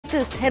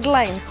latest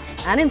headlines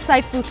and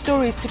insightful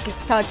stories to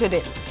kickstart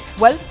today.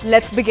 Well,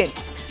 let's begin.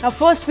 Now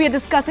first we are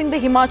discussing the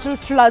Himachal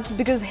floods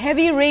because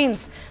heavy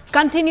rains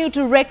continue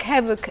to wreak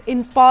havoc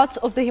in parts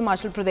of the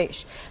Himachal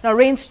Pradesh. Now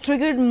rains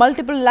triggered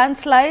multiple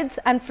landslides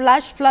and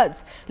flash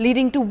floods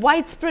leading to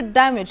widespread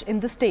damage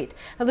in the state.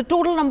 Now the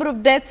total number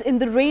of deaths in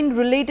the rain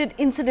related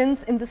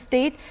incidents in the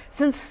state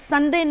since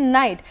Sunday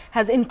night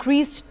has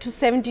increased to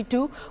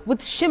 72,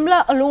 with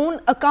Shimla alone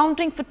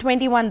accounting for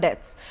 21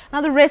 deaths.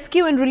 Now the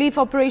rescue and relief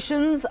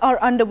operations are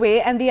underway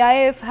and the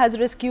IIF has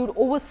rescued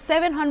over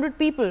 700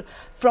 people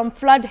from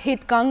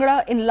flood-hit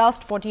Kangra in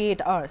last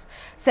 48 hours.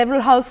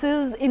 Several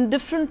houses in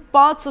different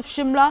parts of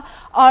Shimla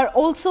are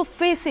also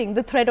facing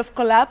the threat of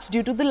collapse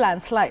due to the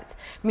landslides.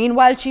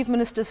 Meanwhile, Chief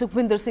Minister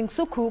Sukhwinder Singh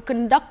Sukhu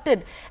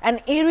conducted an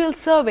aerial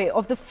survey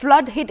of the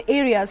flood-hit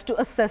areas to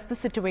assess the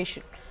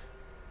situation.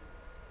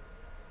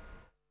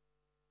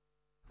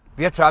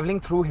 We are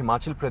traveling through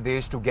Himachal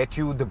Pradesh to get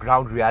you the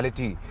ground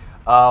reality.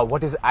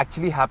 What is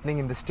actually happening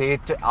in the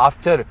state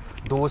after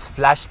those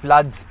flash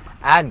floods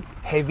and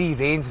heavy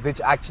rains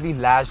which actually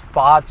lashed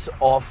parts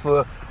of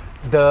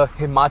the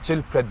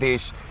Himachal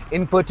Pradesh.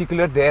 In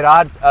particular, there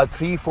are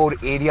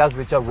 3-4 areas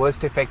which are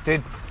worst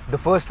affected. The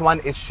first one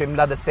is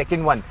Shimla, the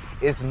second one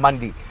is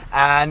Mandi,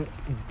 and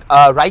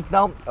right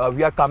now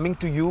we are coming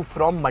to you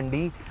from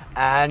Mandi,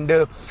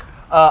 and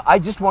I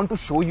just want to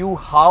show you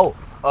how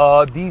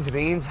these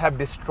rains have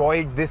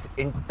destroyed this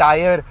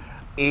entire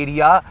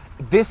area.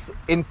 This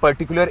in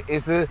particular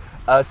is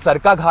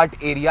Sarka Ghat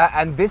area,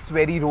 and this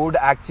very road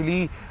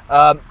actually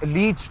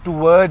leads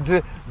towards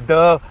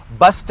the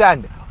bus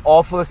stand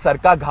of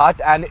Sarka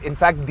Ghat, and in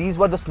fact these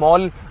were the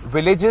small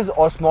villages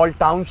or small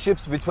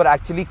townships which were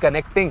actually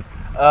connecting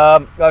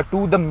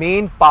to the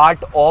main part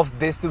of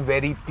this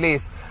very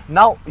place.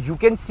 Now you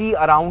can see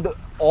around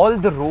all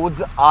the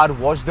roads are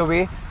washed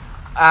away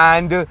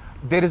and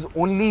there is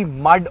only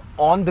mud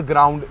on the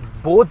ground.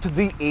 Both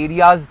the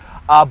areas,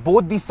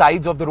 both the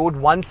sides of the road,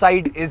 one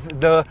side is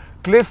the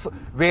cliff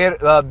where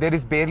there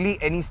is barely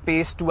any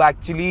space to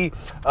actually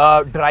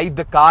drive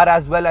the car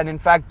as well, and in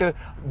fact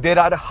there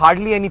are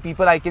hardly any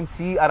people I can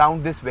see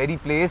around this very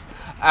place,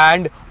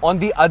 and on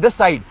the other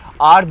side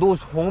are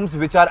those homes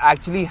which are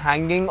actually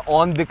hanging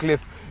on the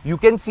cliff. You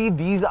can see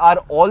these are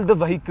all the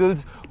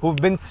vehicles who've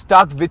been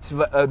stuck,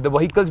 the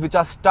vehicles which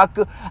are stuck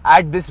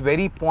at this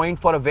very point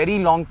for a very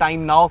long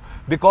time now,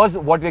 because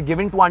what we're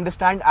given to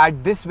understand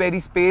at this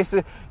very space,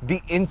 the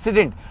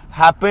incident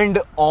happened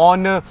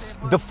on the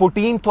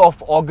 14th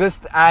of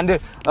August, and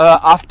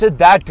after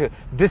that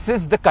this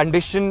is the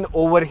condition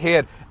over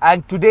here,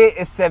 and today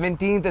is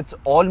 17th, it's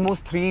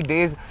almost 3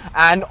 days,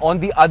 and on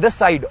the other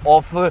side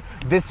of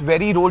this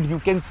very road you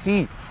can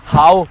see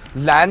how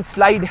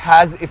landslide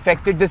has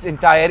affected this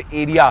entire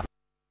area.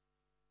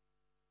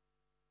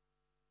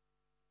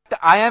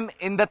 I am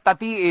in the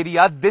Tati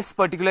area. This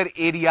particular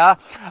area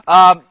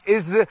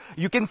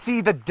you can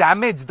see the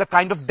damage, the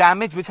kind of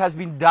damage which has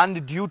been done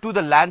due to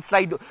the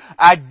landslide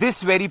at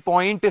this very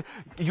point.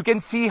 You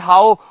can see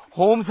how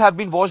homes have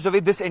been washed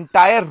away. This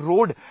entire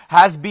road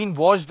has been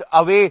washed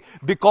away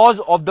because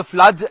of the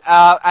floods,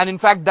 and in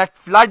fact that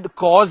flood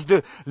caused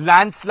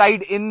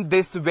landslide in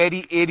this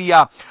very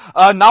area.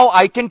 Now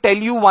I can tell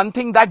you one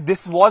thing, that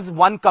this was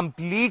one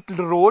complete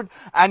road,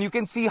 and you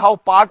can see how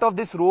part of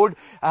this road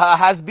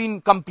has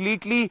been completely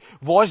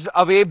washed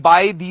away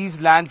by these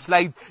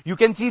landslides. You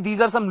can see these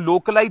are some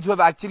localites who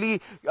have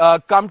actually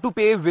come to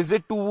pay a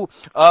visit to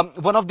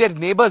one of their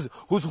neighbors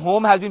whose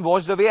home has been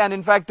washed away, and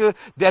in fact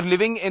they are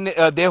living in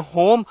their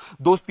home.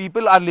 Those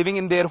people are living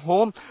in their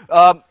home.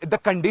 The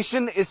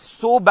condition is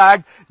so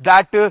bad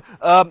that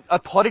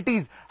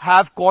authorities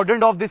have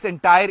cordoned off this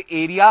entire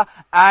area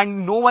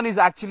and no one is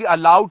actually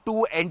allowed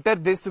to enter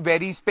this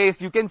very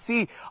space. You can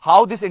see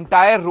how this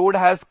entire road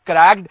has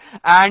cracked,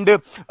 and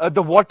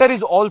the water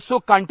is also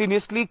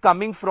continuously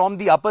coming from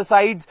the upper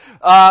sides,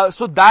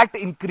 so that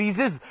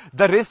increases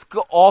the risk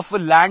of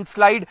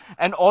landslide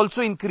and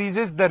also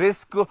increases the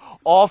risk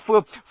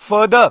of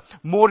further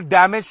more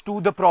damage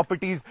to the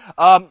properties.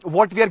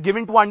 What we are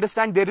given to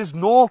understand, there is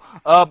no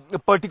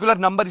particular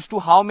number as to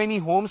how many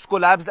homes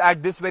collapsed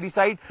at this very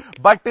site,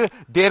 but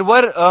there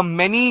were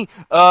many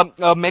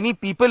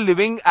people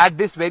living at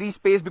this very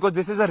space because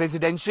this is a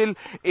residential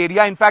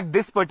area. In fact,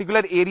 this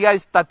particular area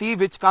is Tati,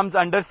 which comes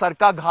under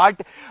Sarka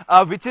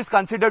Ghat, which is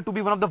considered to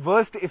be one of the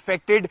worst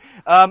affected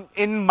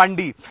in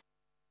Mandi.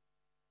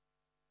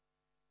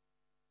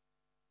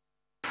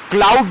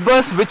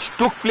 Cloudburst which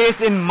took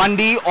place in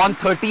Mandi on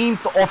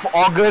 13th of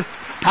August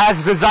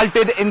has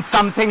resulted in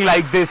something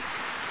like this.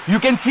 You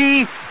can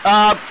see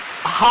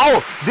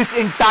how this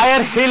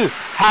entire hill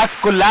has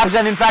collapsed,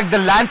 and in fact the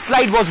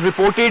landslide was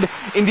reported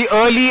in the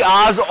early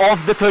hours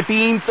of the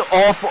 13th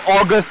of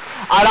August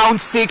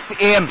around 6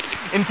 AM.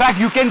 In fact,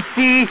 you can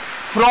see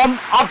from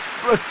up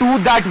to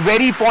that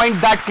very point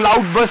that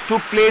cloudburst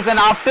took place, and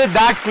after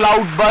that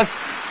cloudburst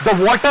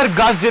the water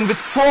gushed in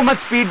with so much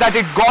speed that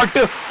it got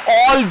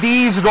all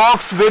these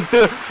rocks with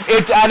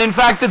it, and in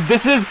fact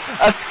this is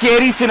a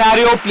scary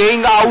scenario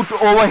playing out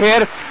over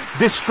here.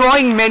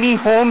 destroying many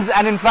homes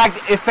and in fact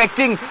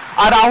affecting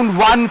around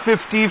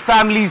 150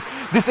 families.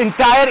 This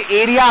entire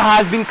area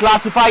has been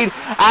classified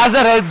as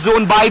a red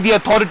zone by the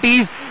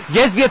authorities.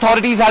 Yes, the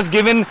authorities has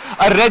given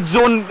a red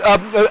zone,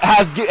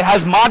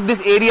 has marked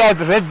this area as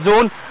red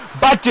zone,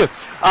 but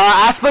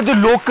as per the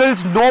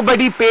locals,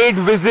 nobody paid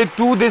visit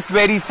to this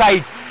very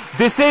site.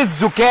 This is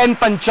Zukain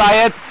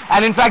Panchayat,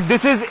 and in fact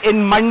this is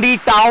in Mandi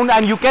town,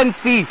 and you can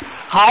see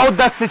how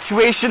the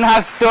situation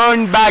has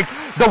turned back.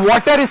 The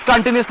water is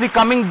continuously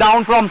coming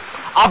down from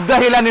up the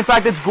hill, and in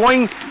fact it's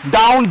going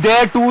down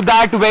there to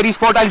that very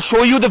spot. I'll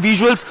show you the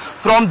visuals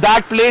from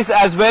that place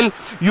as well.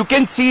 You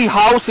can see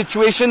how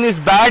situation is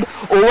bad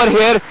over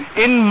here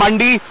in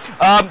Mandi.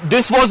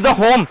 This was the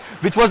home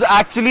which was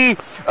actually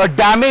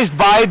damaged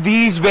by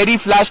these very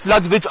flash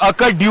floods which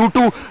occurred due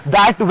to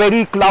that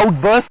very cloud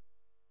burst.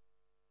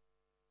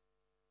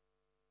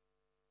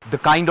 The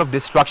kind of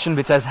destruction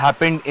which has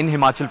happened in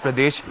Himachal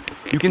Pradesh,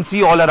 you can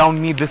see all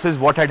around me. This is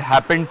what had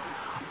happened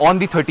on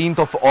the 13th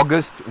of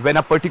August when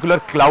a particular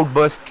cloud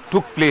burst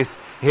took place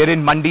here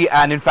in Mandi,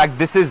 and in fact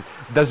this is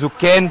the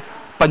Zukain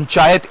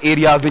Panchayat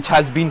area which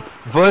has been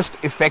worst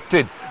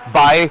affected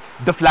by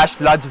the flash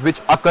floods which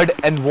occurred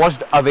and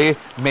washed away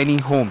many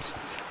homes.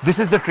 This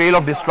is the trail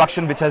of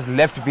destruction which has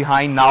left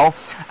behind now,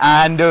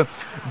 and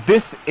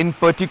this in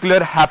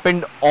particular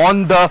happened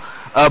on the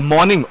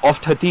morning of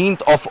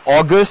 13th of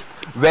August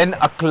when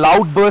a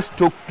cloud burst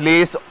took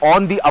place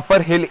on the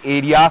upper hill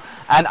area,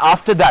 and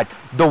after that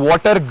the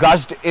water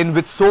gushed in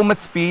with so much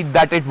speed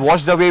that it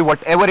washed away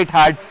whatever it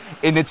had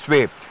in its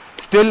way.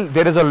 Still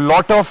there is a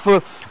lot of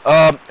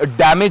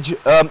damage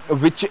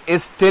which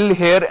is still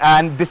here,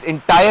 and this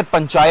entire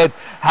panchayat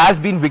has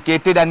been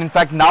vacated, and in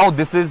fact now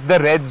this is the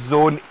red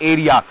zone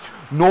area.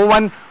 No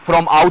one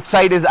from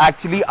outside is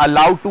actually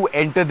allowed to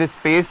enter this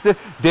space.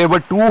 There were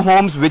 2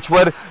 homes which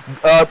were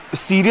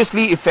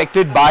seriously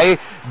affected by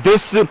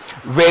this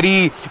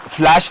very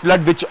flash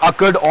flood which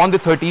occurred on the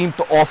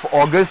 13th of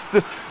August.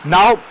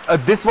 Now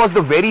this was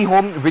the very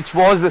home which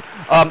was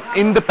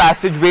in the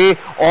passageway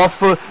of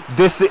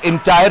this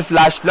entire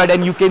flash flood,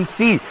 and you can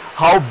see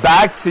how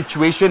bad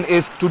situation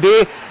is.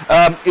 Today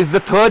is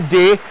the 3rd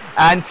day,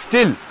 and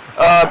still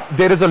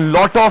there are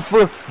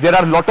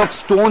a lot of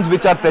stones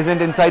which are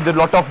present inside, there are a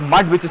lot of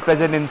mud which is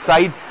present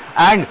inside,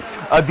 and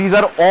these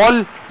are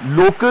all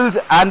locals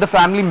and the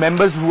family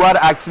members who are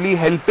actually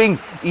helping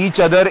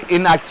each other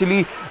in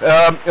actually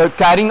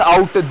carrying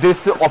out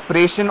this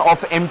operation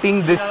of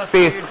emptying this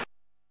space.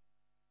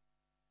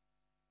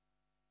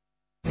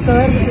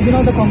 Sir,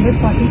 the Congress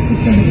party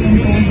speaks in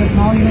different tones, but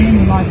now even in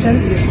Himachal,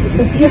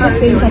 the CM is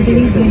saying something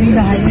is blaming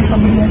the highway,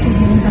 somebody else is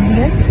blaming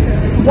somebody else.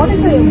 What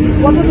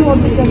would you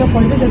want to say the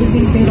politics that is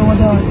being played over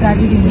the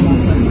tragedy in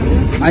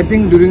Himachal? I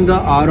think during the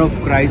hour of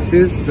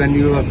crisis, when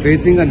you are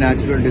facing a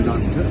natural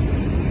disaster,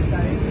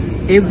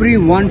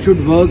 everyone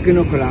should work in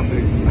a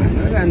collaborative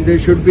manner, and there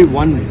should be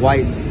one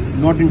voice,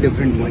 not in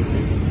different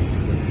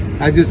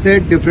voices. As you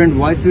said, different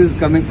voices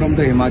coming from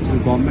the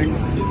Himachal government,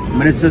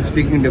 ministers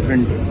speaking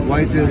different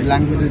voices,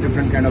 languages,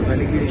 different kind of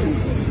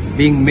allegations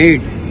being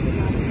made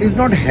is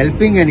not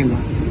helping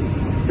anyone.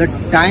 The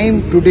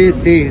time today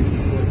says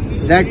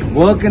that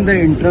work in the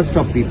interest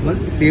of people,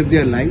 save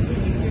their lives,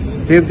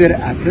 save their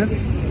assets,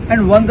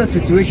 and once the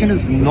situation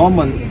is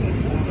normal,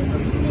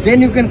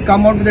 then you can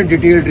come out with a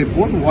detailed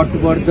report what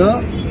were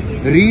the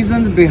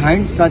reasons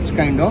behind such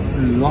kind of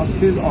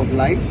losses of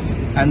life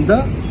and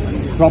the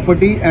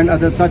property and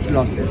other such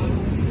losses.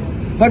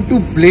 But to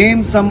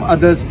blame some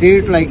other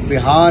state like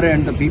Bihar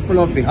and the people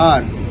of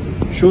Bihar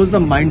shows the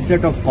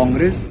mindset of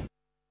Congress.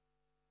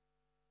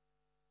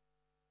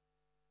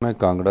 मैं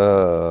Kangra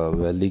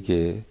valley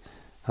के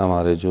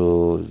हमारे जो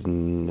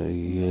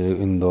ये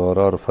इंदौर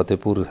और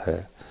फतेहपुर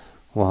है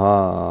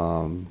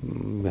वहाँ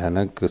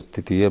भयानक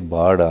स्थिति है,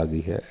 बाढ़ आ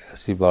गई है।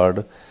 ऐसी बाढ़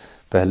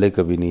पहले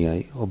कभी नहीं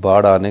आई, और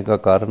बाढ़ आने का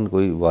कारण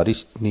कोई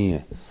बारिश नहीं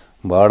है।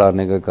 बाढ़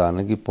आने का कारण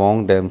है कि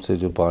पोंग डैम से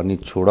जो पानी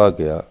छोड़ा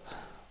गया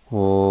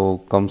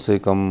वो कम से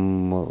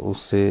कम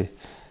उससे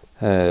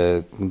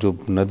जो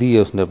नदी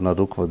है उसने अपना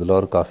रुख बदला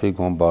और काफ़ी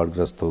गांव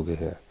बाढ़ग्रस्त हो गए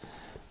हैं।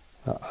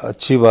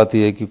 अच्छी बात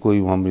यह है कि कोई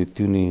वहाँ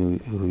मृत्यु नहीं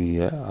हुई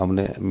है।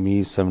 हमने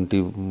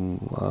मी-70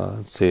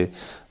 से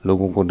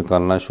लोगों को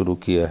निकालना शुरू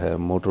किया है,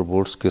 मोटर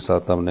बोट्स के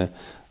साथ हमने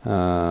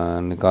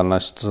निकालना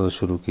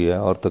शुरू किया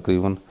है, और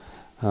तकरीबन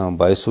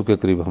 2200 के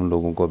करीब हम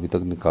लोगों को अभी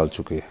तक निकाल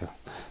चुके हैं।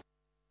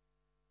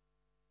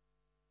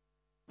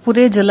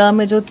 पूरे जिला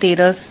में जो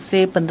 13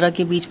 से 15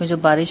 के बीच में जो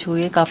बारिश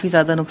हुई है काफ़ी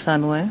ज़्यादा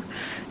नुकसान हुआ है।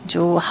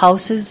 जो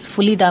हाउसेस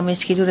फुली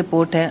डैमेज की जो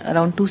रिपोर्ट है,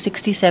 अराउंड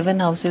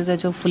 267 हाउसेस है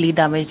जो फुली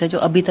डैमेज है, जो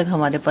अभी तक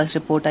हमारे पास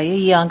रिपोर्ट आई है।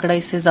 ये आंकड़ा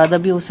इससे ज़्यादा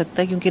भी हो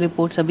सकता है क्योंकि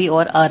रिपोर्ट्स अभी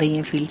और आ रही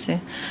हैं फील्ड से।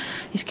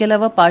 इसके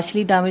अलावा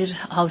पार्शली डैमेज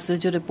हाउसेस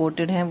जो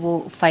रिपोर्टेड हैं वो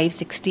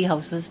 560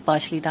 हाउसेस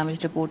पार्शली डैमेज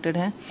रिपोर्टेड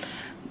हैं।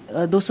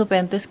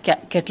 235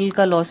 केटल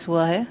का लॉस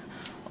हुआ है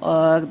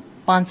और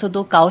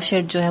 502 काउ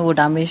शेड जो है वो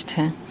डैमेज्ड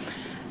हैं।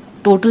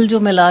 टोटल जो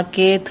मिला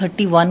के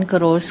 31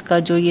 करोड़ का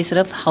जो ये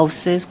सिर्फ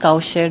हाउसेस, काउ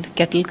शेड,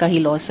 केटल का ही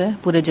लॉस है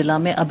पूरे जिला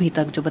में अभी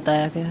तक जो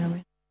बताया गया है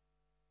हमें।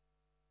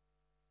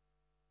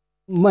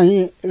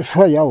 मैं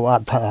सोया हुआ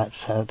था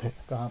सर।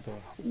 कहाँ पे?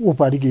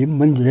 ऊपर की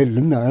मंजिल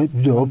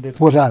में जो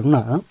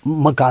पुराना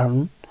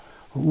मकान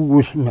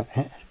उसमें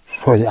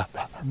सोया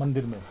था।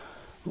 मंदिर में?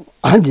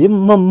 हाँ जी,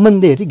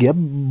 मंदिर के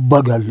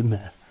बगल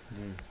में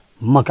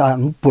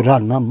मकान,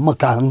 पुराना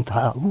मकान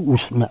था,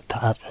 उसमें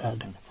था सर।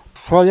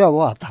 सोया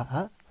हुआ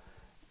था,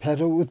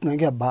 फिर उतने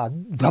के बाद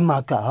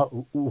धमाका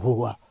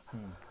हुआ।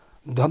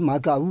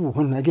 धमाका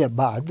होने के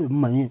बाद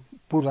मैं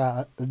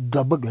पूरा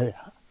दब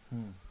गया।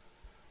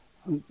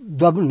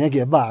 दबने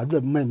के बाद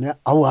मैंने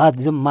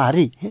आवाज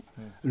मारी,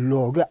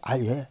 लोग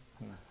आए,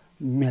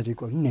 मेरे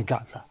को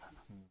निकाला।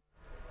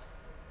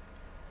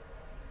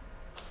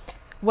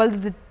 Well,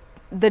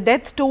 the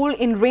death toll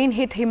in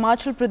rain-hit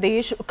Himachal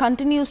Pradesh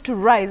continues to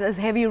rise as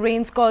heavy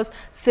rains cause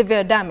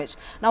severe damage.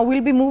 Now,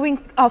 we'll be moving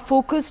our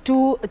focus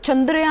to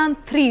Chandrayaan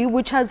 3,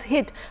 which has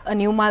hit a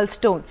new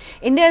milestone.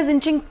 India is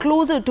inching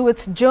closer to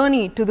its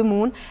journey to the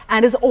moon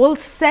and is all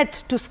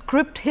set to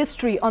script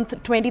history on the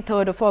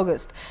 23rd of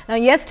August. Now,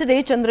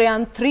 yesterday,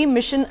 Chandrayaan 3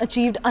 mission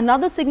achieved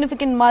another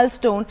significant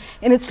milestone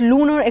in its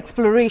lunar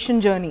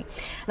exploration journey.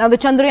 Now, the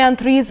Chandrayaan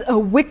 3's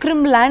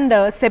Vikram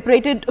lander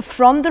separated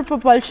from the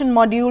propulsion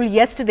module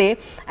yesterday,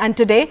 and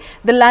today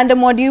the lander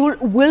module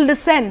will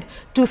descend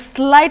to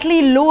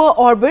slightly lower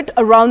orbit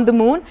around the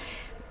moon,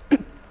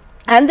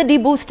 and the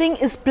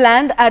deboosting is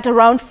planned at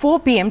around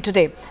 4 p.m.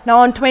 today. Now,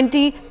 on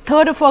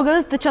 23rd of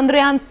August, the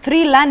Chandrayaan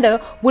 3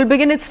 lander will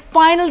begin its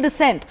final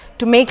descent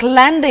to make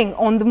landing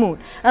on the moon.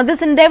 Now,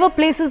 this endeavour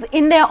places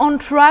India on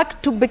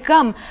track to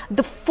become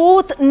the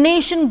 4th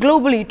nation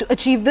globally to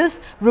achieve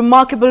this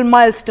remarkable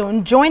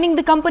milestone, joining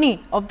the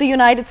company of the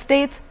United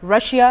States,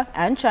 Russia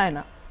and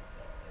China.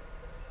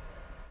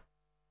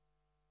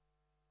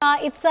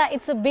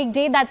 It's a big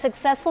day. That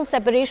successful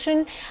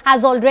separation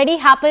has already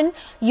happened.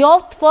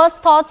 Your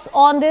first thoughts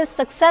on this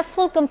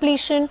successful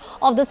completion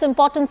of this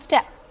important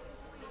step?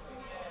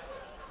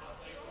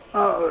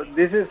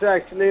 This is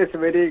actually a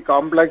very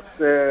complex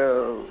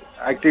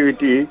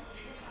activity,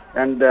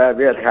 and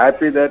we are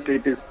happy that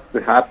it is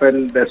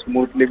happened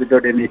smoothly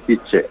without any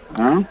hitch.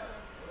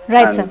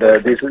 Right, and, sir.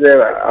 This is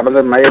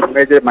another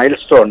major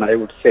milestone, I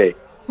would say.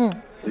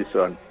 This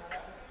one.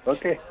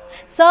 Okay.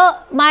 Sir,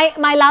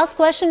 my last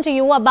question to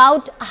you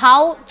about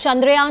how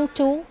Chandrayaan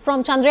 2,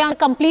 from Chandrayaan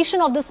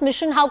completion of this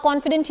mission, how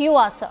confident you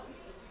are, sir?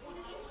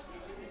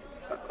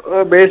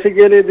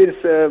 Basically, this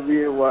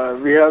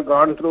we have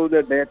gone through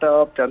the data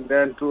of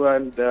Chandrayaan 2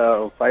 and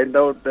find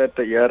out that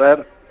the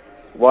error,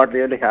 what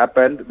really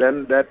happened,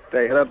 then that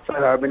errors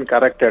have been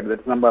corrected.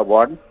 That's number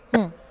one.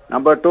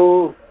 Number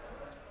two,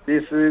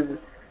 this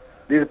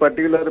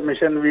particular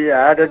mission we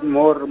added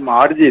more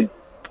margin,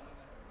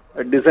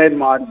 design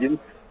margin.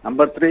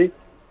 Number three,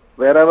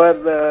 wherever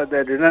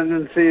the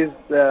redundancy is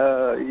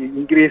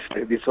increased,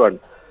 this one.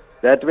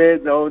 That way,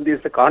 now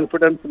the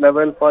confidence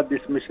level for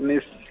this mission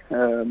is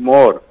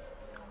more.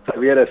 So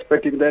we are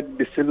expecting that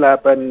this will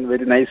happen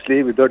very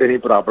nicely without any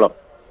problem.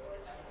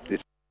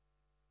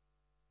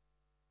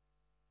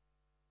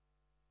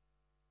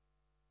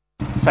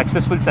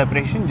 Successful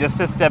separation,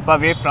 just a step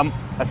away from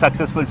a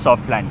successful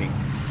soft landing.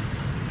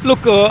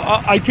 Look,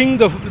 I think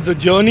the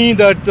journey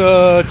that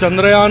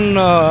Chandrayaan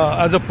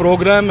as a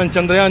program and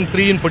Chandrayaan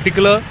 3 in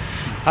particular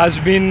has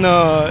been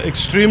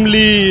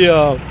extremely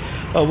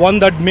one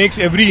that makes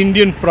every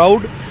Indian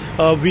proud.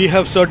 We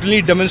have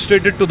certainly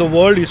demonstrated to the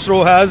world,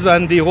 ISRO has,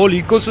 and the whole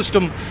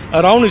ecosystem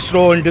around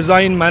ISRO in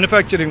design,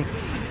 manufacturing,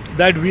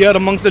 that we are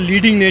amongst the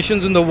leading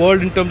nations in the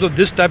world in terms of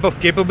this type of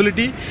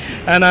capability.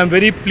 And I'm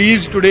very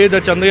pleased today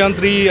that Chandrayaan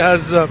 3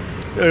 has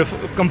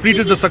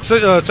completed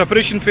the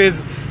separation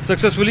phase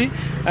successfully,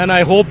 and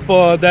I hope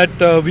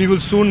that we will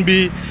soon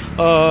be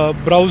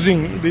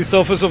browsing the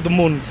surface of the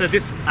moon. So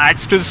this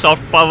adds to the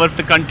soft power of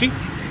the country?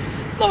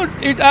 No,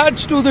 it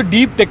adds to the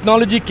deep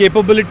technology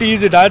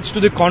capabilities, it adds to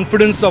the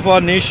confidence of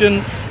our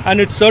nation, and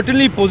it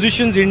certainly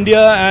positions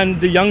India and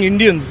the young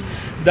Indians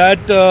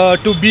that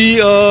to be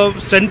a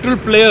central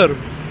player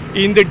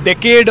in the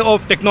decade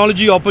of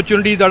technology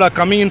opportunities that are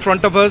coming in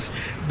front of us.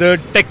 The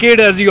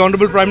decade, as the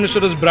Honorable Prime Minister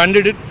has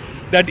branded it,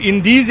 that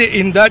in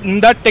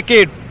that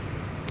decade,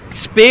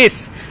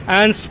 space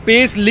and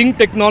space-linked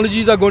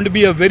technologies are going to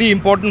be a very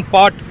important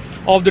part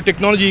of the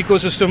technology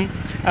ecosystem,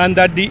 and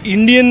that the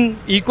Indian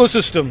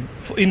ecosystem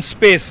in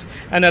space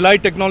and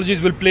allied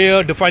technologies will play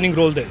a defining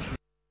role there.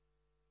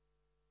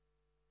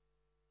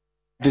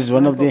 It is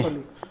one of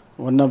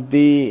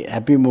the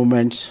happy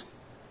moments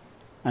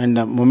and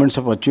moments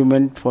of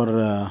achievement for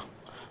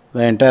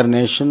the entire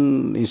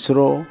nation,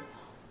 ISRO,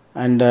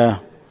 and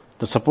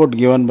the support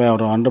given by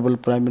our Honorable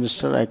Prime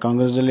Minister. I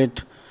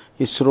congratulate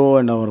ISRO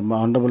and our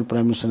Honorable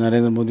Prime Minister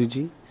Narendra Modi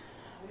ji.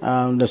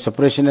 The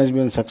separation has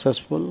been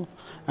successful,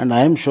 and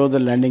I am sure the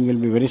landing will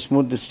be very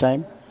smooth this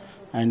time,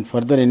 and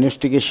further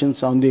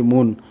investigations on the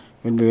moon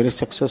will be very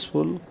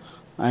successful,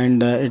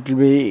 and it will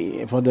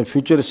be for the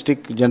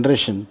futuristic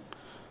generation.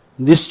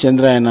 This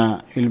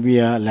Chandrayaan will be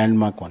a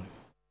landmark one.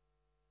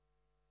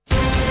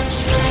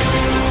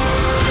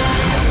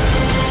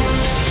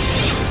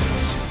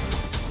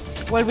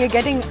 Well, we're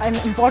getting an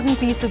important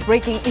piece of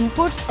breaking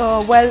input.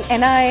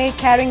 NIA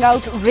carrying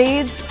out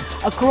raids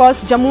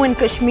across Jammu and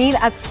Kashmir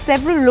at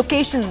several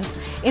locations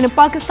in a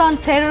Pakistan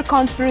terror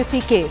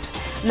conspiracy case.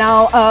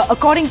 Now,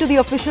 according to the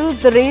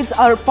officials, the raids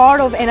are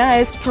part of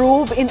NIA's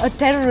probe in a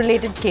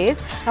terror-related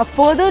case. Now,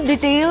 further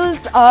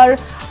details are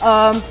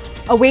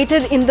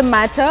awaited in the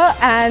matter,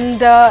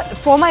 and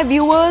for my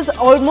viewers,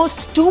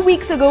 almost 2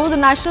 weeks ago the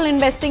National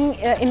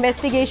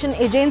Investigation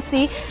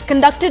Agency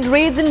conducted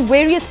raids in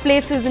various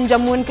places in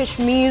Jammu and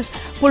Kashmir's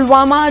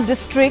Pulwama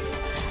district,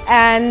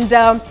 and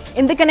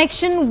in the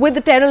connection with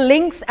the terror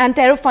links and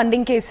terror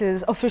funding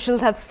cases,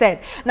 officials have said.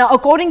 Now,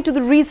 according to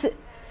the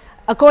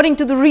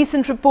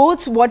recent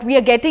reports, what we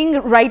are getting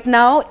right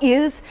now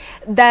is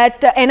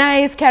that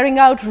NIA is carrying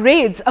out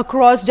raids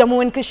across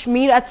Jammu and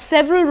Kashmir at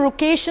several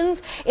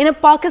locations in a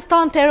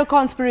Pakistan terror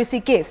conspiracy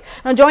case.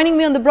 Now, joining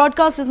me on the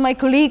broadcast is my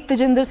colleague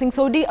Tejinder Singh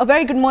Sodhi. A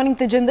very good morning,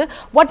 Tejinder.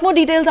 What more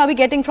details are we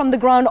getting from the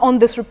ground on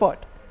this report?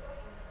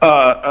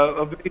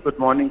 A very good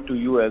morning to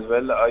you as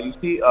well. You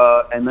see,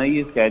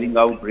 NIA is carrying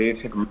out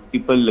raids at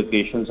multiple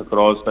locations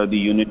across the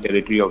Union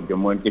Territory of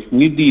Jammu and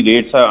Kashmir. The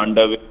raids are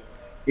underway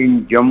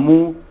in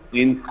Jammu,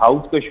 in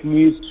South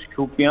Kashmir,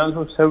 Shopian,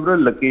 so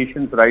several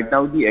locations. Right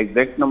now, the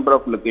exact number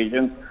of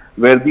locations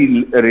where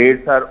the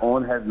raids are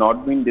on has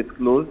not been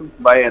disclosed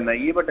by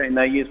NIA, but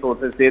NIA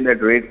sources say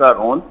that raids are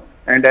on.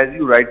 And as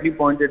you rightly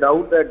pointed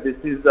out, that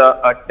this is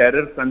a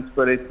terror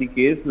conspiracy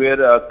case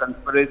where a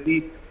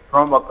conspiracy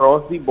from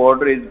across the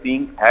border is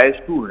being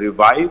hatched to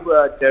revive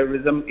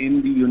terrorism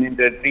in the Union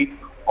Territory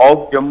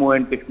of Jammu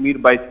and Kashmir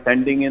by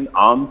sending in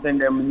arms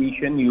and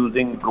ammunition,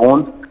 using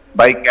drones,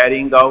 by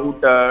carrying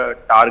out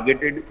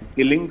targeted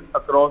killings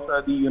across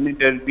the Union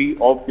Territory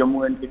of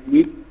Jammu and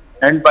Kashmir,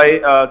 and by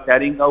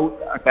carrying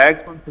out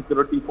attacks on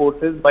security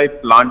forces by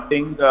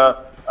planting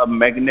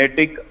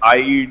magnetic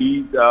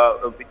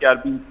IEDs which are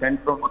being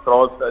sent from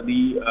across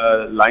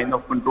the line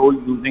of control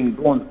using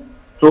drones.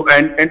 So,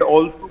 and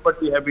also,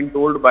 but we have been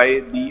told by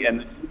the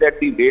NSC that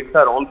the raids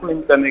are also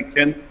in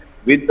connection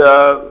with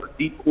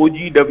the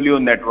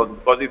OGW network,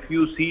 because if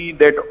you see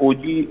that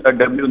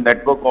OGW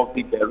network of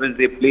the terrorists,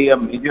 they play a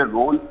major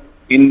role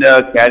in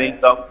carrying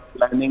out,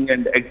 planning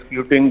and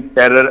executing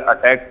terror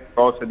attacks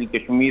across the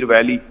Kashmir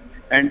Valley.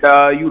 And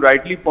you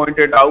rightly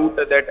pointed out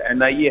that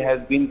NIA has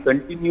been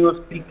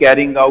continuously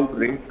carrying out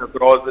raids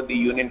across the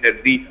Union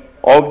Territory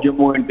of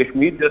Jammu and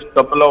Kashmir. Just a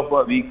couple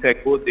of weeks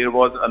ago, there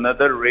was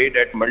another raid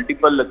at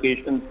multiple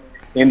locations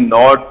in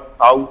North,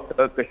 South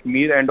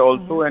Kashmir, and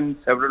also in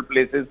several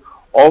places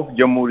of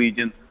Jammu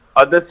region.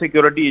 Other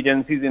security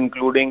agencies,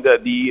 including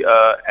the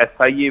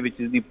SIA, which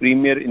is the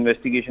premier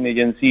investigation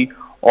agency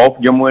of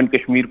Jammu and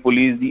Kashmir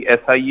Police, the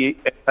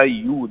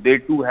SIU, they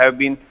too have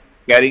been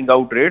carrying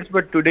out raids.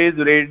 But today's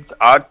raids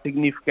are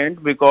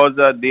significant because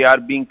they are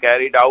being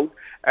carried out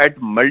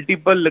at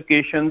multiple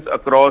locations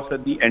across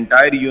the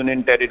entire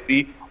Union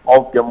Territory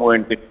of Jammu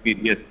and Kashmir.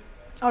 Yes.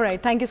 All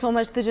right. Thank you so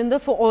much, Tejinder,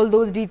 for all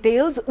those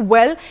details.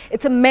 Well,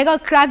 it's a mega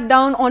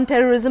crackdown on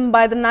terrorism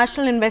by the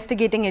National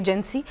Investigating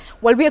Agency.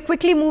 Well, we are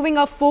quickly moving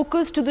our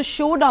focus to the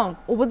showdown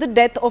over the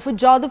death of a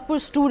Jadavpur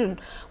student,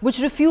 which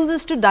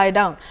refuses to die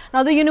down.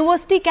 Now, the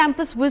university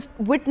campus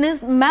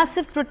witnessed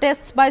massive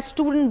protests by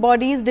student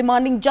bodies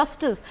demanding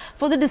justice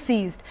for the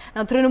deceased.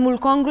 Now,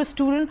 Trinamool Congress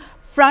student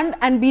Front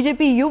and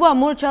BJP Yuva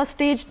Morcha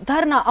staged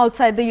dharna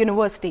outside the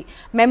university.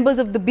 Members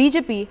of the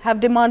BJP have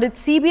demanded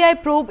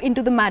CBI probe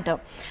into the matter.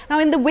 Now,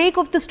 in the wake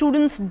of the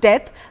student's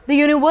death, the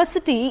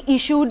university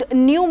issued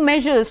new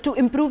measures to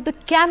improve the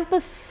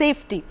campus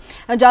safety.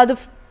 Now,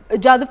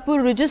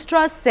 Jadavpur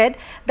registrars said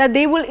that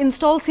they will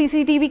install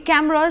CCTV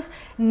cameras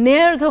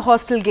near the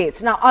hostel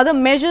gates. Now, other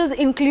measures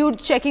include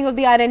checking of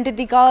the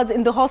identity cards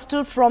in the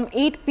hostel from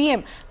 8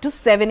 PM to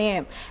 7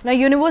 AM. Now,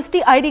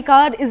 university ID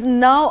card is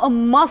now a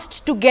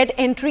must to get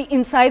entry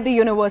inside the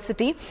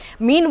university.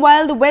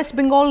 Meanwhile, the West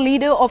Bengal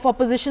leader of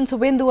opposition,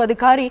 Suvendu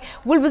Adhikari,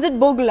 will visit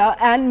Bogla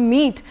and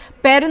meet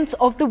parents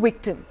of the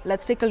victim.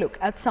 Let's take a look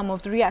at some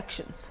of the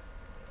reactions.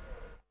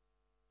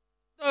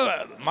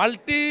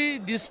 Multi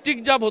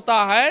district जब होता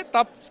है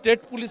तब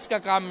state police का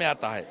काम में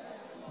आता है।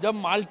 जब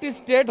मल्टी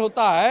स्टेट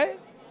होता है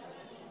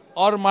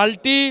और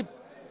मल्टी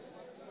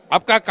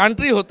आपका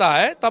कंट्री होता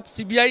है तब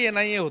सीबीआई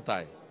एनआईए होता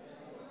है।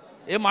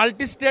 ये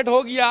मल्टी स्टेट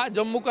हो गया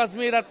जम्मू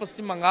कश्मीर और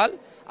पश्चिम बंगाल।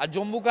 और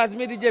Jammu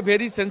Kashmir is a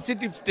very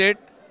sensitive state,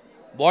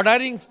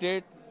 bordering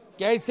state.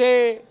 कैसे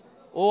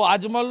वो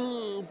अजमल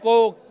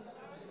को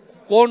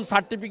कौन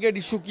सर्टिफिकेट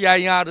इशू किया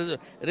यहाँ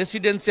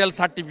रेसिडेंशियल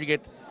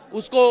सर्टिफिकेट,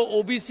 उसको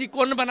ओबीसी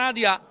कौन बना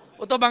दिया?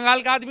 वो तो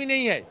बंगाल का आदमी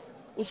नहीं है,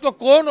 उसको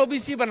कौन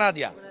ओबीसी बना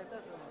दिया?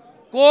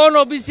 कौन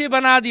ओबीसी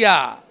बना दिया?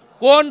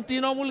 कौन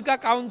तृणमूल का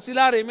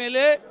काउंसिलर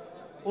एमएलए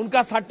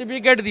उनका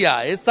सर्टिफिकेट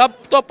दिया? ये सब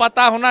तो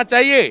पता होना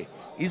चाहिए।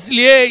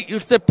 इसलिए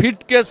it's a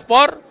fit case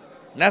for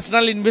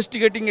national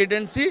investigating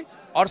agency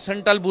और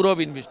central bureau of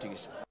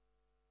investigation.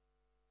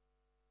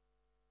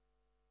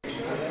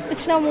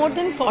 It's now more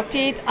than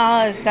 48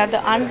 hours that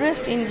the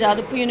unrest in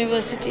Jadavpur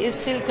University is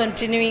still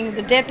continuing.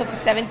 The death of a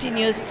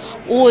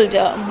 17-year-old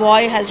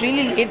boy has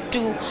really led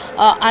to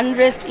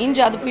unrest in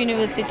Jadavpur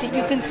University.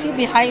 You can see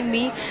behind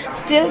me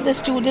still the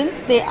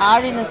students, they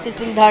are in a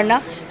sitting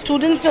dharna.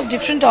 Students of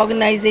different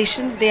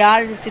organizations, they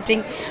are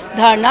sitting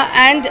dharna,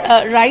 and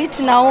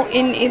right now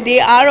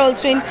they are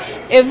also in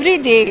every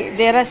day.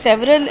 There are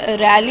several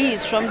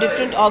rallies from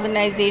different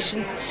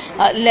organizations,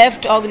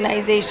 left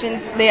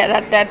organizations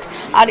that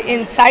are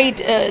inside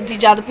the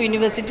Jadavpur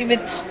University with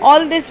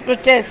all this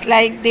protest,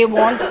 like they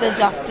want the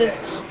justice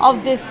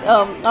of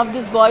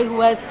this boy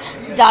who has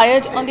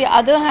died. On the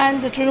other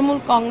hand, the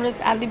Trinamool Congress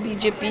and the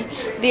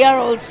BJP, they are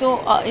also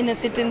in a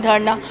sit-in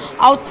dharna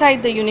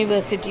outside the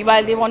university.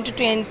 While they wanted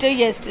to enter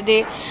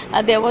yesterday,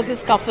 there was a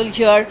scuffle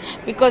here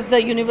because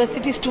the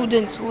university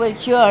students who were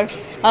here,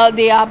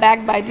 they are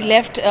backed by the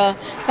left.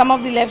 Some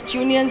of the left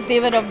unions, they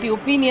were of the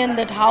opinion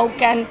that how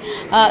can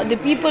the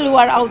people who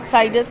are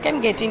outsiders can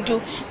get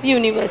into the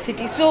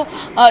university. So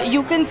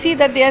you can see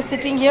that they are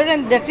sitting here,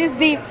 and that is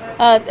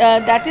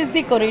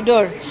the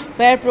corridor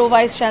where Pro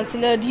Vice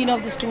Chancellor, Dean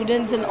of the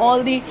Students, and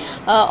all the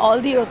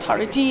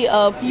authority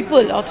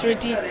people,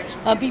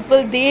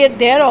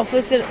 their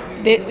office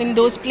in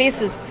those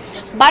places.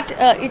 But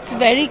it's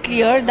very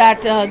clear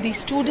that the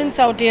students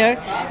out here,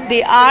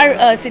 they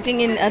are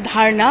sitting in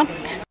dharna.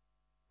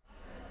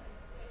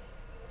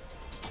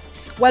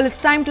 Well,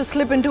 it's time to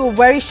slip into a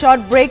very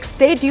short break.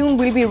 Stay tuned.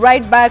 We'll be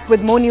right back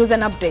with more news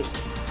and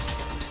updates.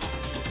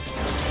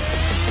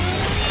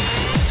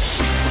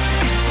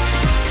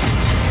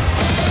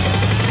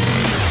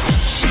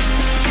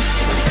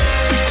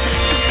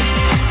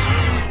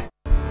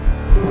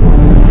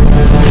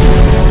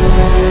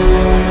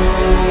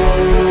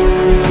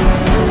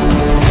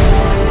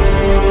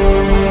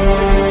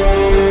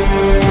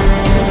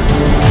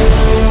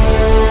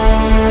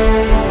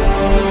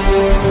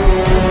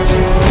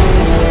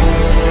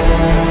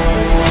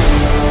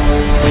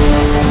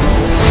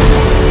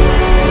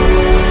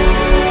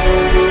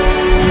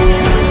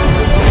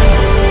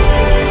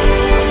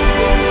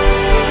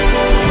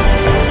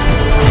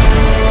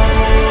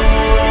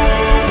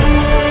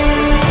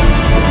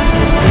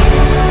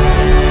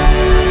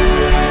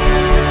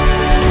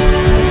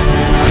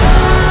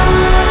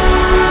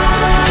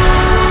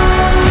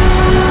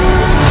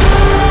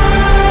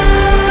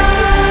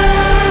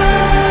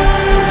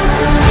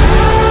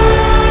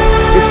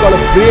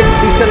 Brake,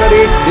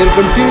 decelerate, they'll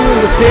continue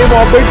in the same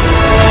orbit.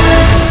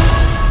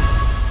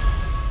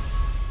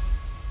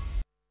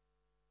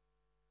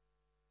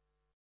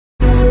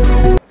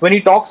 When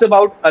he talks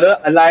about other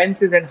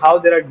alliances and how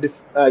there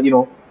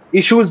are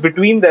issues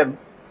between them,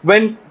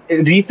 when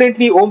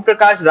recently Om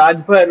Prakash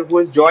Rajbhar, who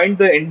has joined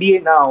the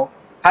NDA now,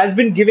 has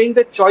been giving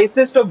the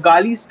choicest of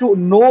galis to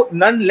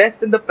none less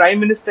than the Prime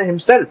Minister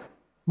himself.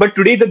 But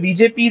today the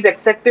BJP is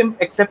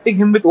accepting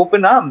him with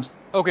open arms.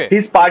 Okay.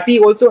 His party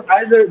also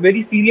has a very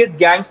serious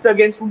gangster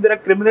against whom there are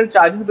criminal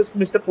charges.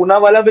 Mr.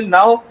 Poonawalla will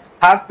now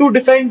have to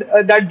defend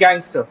that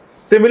gangster.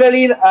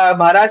 Similarly, in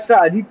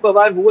Maharashtra, Ajit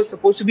Pawar, who was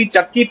supposed to be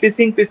chakki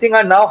pissing,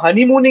 are now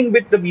honeymooning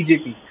with the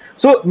BJP.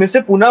 So,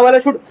 Mr.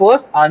 Poonawalla should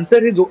first answer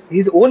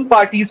his own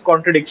party's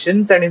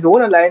contradictions and his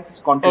own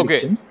alliance's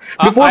contradictions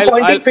before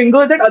pointing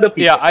fingers at other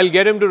people. Yeah, I'll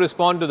get him to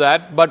respond to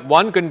that. But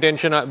one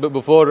contention,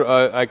 before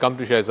I come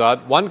to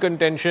Shehzad, one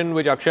contention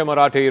which Akshay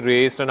Marathe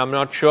raised, and I'm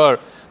not sure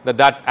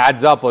that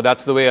adds up or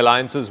that's the way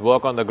alliances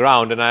work on the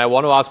ground. And I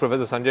want to ask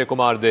Professor Sanjay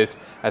Kumar this,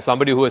 as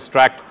somebody who has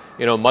tracked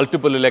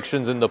multiple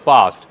elections in the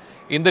past.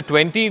 In the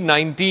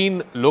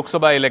 2019 Lok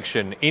Sabha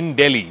election in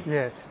Delhi,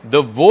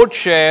 the vote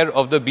share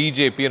of the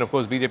BJP, and of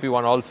course BJP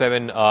won all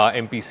 7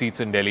 MP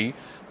seats in Delhi,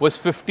 was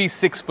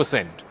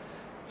 56%.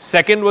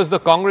 Second was the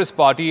Congress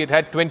party, it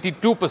had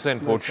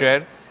 22% vote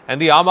share,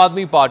 and the Aam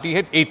Aadmi party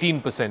had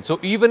 18%. So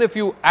even if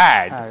you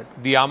add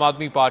the Aam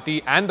Aadmi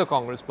party and the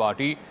Congress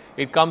party,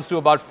 it comes to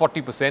about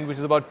 40%, which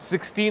is about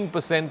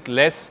 16%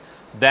 less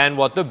than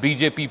what the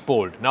BJP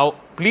polled. Now,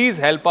 please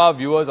help our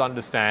viewers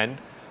understand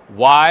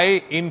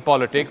why in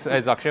politics,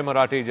 as Akshay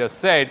Marathe just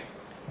said,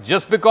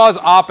 just because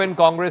AAP and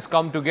Congress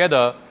come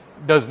together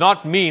does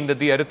not mean that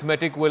the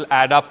arithmetic will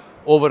add up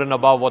over and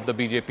above what the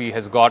BJP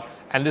has got.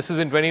 And this is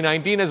in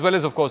 2019 as well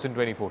as, of course, in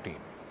 2014.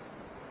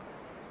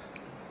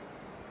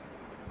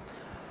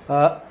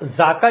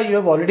 Zaka, you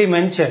have already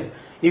mentioned,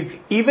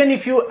 even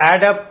if you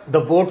add up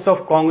the votes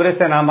of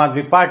Congress and Aam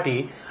Aadmi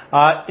Party,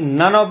 in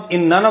none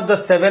of the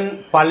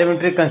 7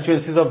 parliamentary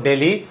constituencies of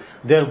Delhi,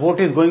 their vote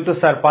is going to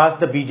surpass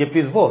the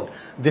BJP's vote.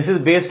 This is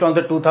based on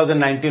the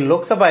 2019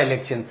 Lok Sabha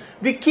election.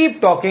 We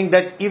keep talking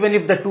that even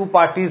if the two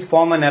parties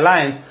form an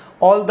alliance,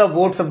 all the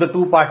votes of the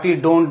two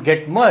parties don't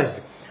get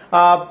merged.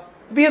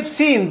 We have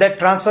seen that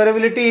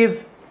transferability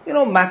is,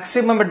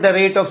 maximum at the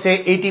rate of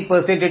say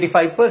 80%,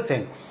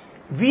 85%.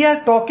 We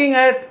are talking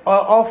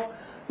of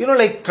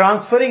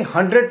transferring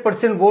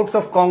 100% votes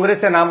of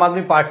Congress and Aam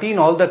Aadmi Party in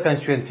all the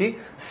constituency.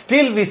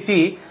 Still we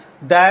see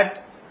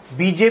that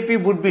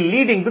BJP would be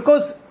leading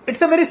because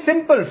it's a very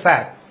simple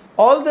fact.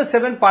 All the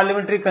 7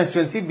 parliamentary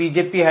constituency,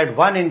 BJP had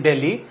 1 in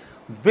Delhi,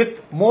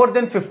 with more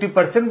than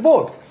 50%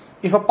 votes.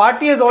 If a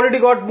party has already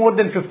got more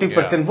than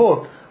 50%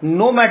 vote,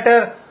 no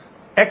matter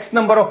X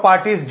number of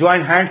parties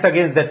join hands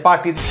against that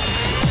party.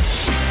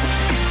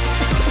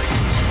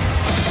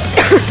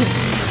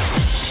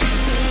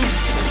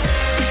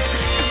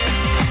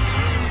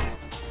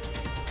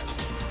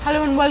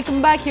 Hello and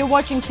welcome back. You're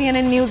watching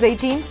CNN News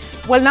 18.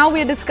 Well, now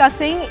we are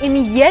discussing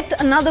in yet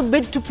another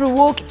bid to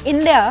provoke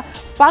India.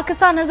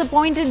 Pakistan has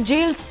appointed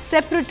jailed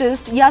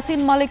separatist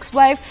Yasin Malik's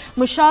wife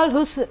Mushal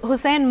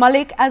Hussain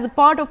Malik as a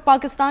part of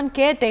Pakistan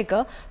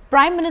caretaker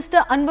Prime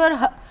Minister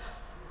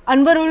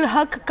Anwarul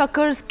Haq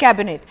Kakkar's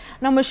cabinet.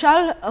 Now,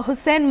 Mushal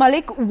Hussain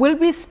Malik will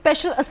be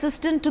special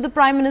assistant to the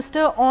Prime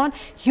Minister on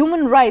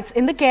human rights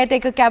in the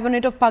caretaker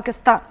cabinet of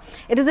Pakistan.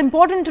 It is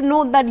important to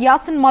note that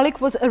Yasin Malik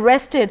was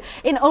arrested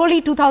in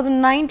early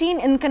 2019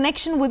 in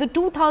connection with a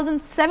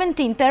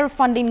 2017 terror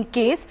funding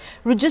case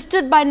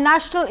registered by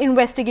National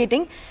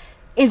Investigating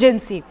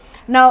Agency.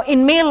 Now,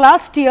 in May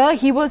last year,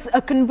 he was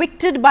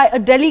convicted by a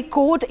Delhi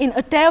court in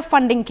a terror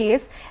funding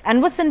case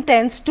and was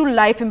sentenced to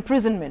life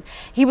imprisonment.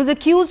 He was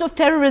accused of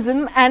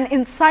terrorism and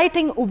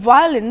inciting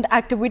violent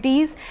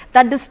activities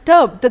that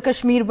disturbed the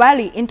Kashmir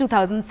Valley in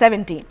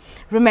 2017.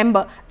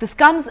 Remember, this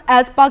comes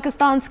as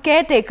Pakistan's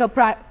caretaker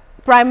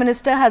Prime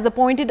Minister has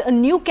appointed a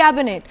new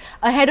cabinet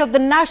ahead of the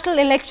national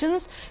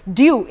elections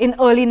due in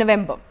early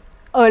November.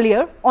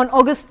 Earlier, on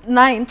August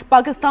 9th,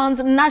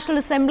 Pakistan's National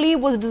Assembly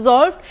was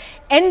dissolved,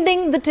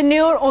 ending the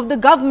tenure of the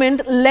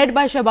government led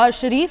by Shahbaz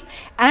Sharif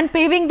and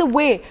paving the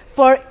way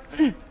for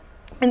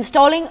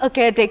installing a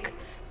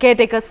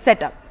caretaker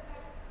setup.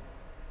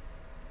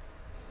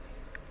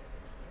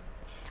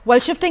 While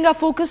shifting our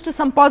focus to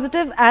some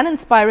positive and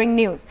inspiring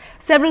news,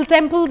 several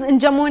temples in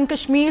Jammu and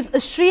Kashmir's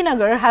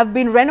Srinagar have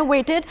been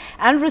renovated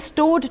and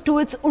restored to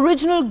its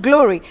original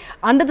glory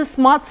under the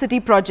Smart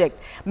City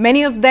project.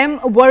 Many of them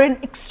were in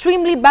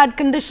extremely bad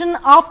condition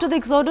after the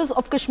exodus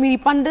of Kashmiri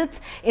Pandits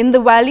in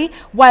the valley,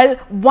 while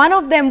one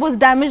of them was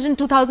damaged in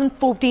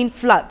 2014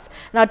 floods.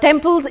 Now,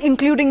 temples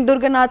including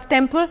Durganath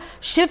Temple,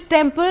 Shiv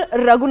Temple,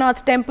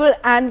 Raghunath Temple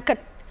and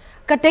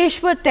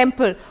Kateshwar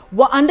Temple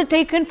were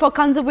undertaken for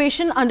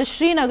conservation under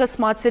Srinagar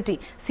Smart City.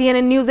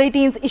 CNN News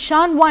 18's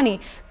Ishan Wani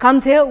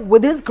comes here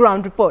with his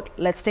ground report.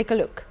 Let's take a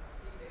look.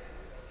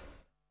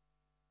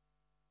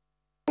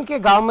 The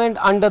government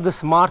under the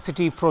Smart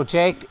City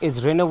project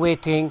is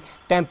renovating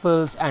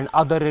temples and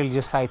other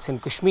religious sites in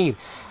Kashmir.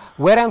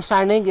 Where I'm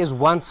standing is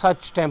one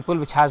such temple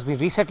which has been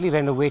recently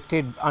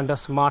renovated under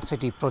Smart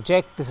City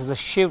project. This is a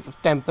Shiv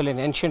temple, an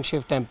ancient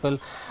Shiv temple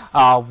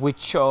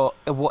which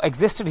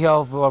existed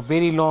here for a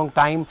very long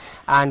time,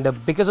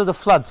 and because of the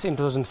floods in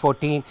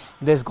 2014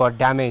 this got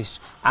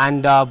damaged,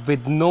 and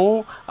with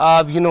no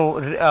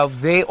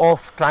way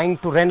of trying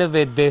to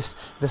renovate this,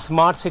 the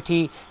Smart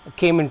City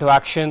came into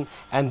action,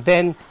 and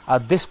then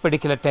this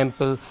particular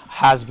temple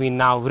has been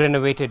now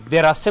renovated.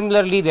 There are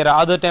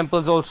other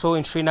temples also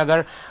in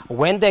Srinagar.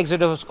 When the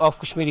exodus of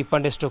Kashmiri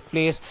Pandits took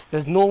place,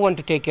 there's no one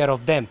to take care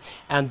of them,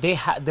 and they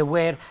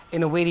were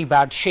in a very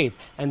bad shape.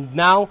 And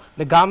now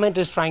the government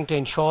is trying to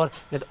ensure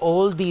that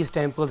all these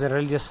temples and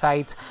religious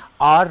sites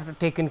are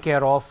taken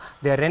care of,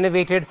 they are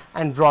renovated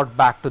and brought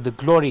back to the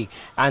glory.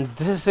 And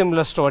this is a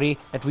similar story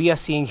that we are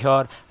seeing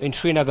here in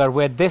Srinagar,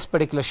 where this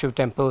particular Shiv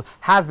temple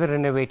has been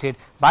renovated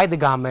by the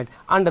government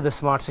under the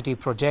Smart City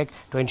project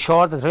to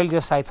ensure that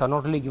religious sites are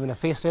not only given a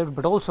facelift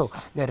but also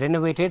they are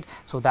renovated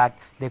so that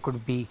they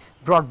could be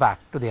brought back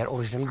to their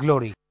original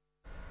glory.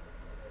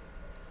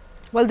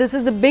 Well, this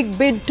is a big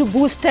bid to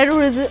boost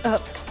terrorism.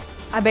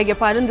 I beg your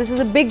pardon. This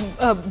is a big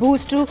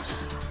boost to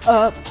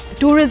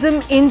tourism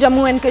in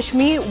Jammu and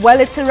Kashmir. Well,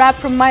 it's a wrap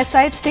from my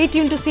side. Stay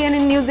tuned to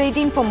CNN News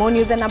 18 for more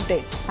news and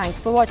updates. Thanks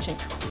for watching.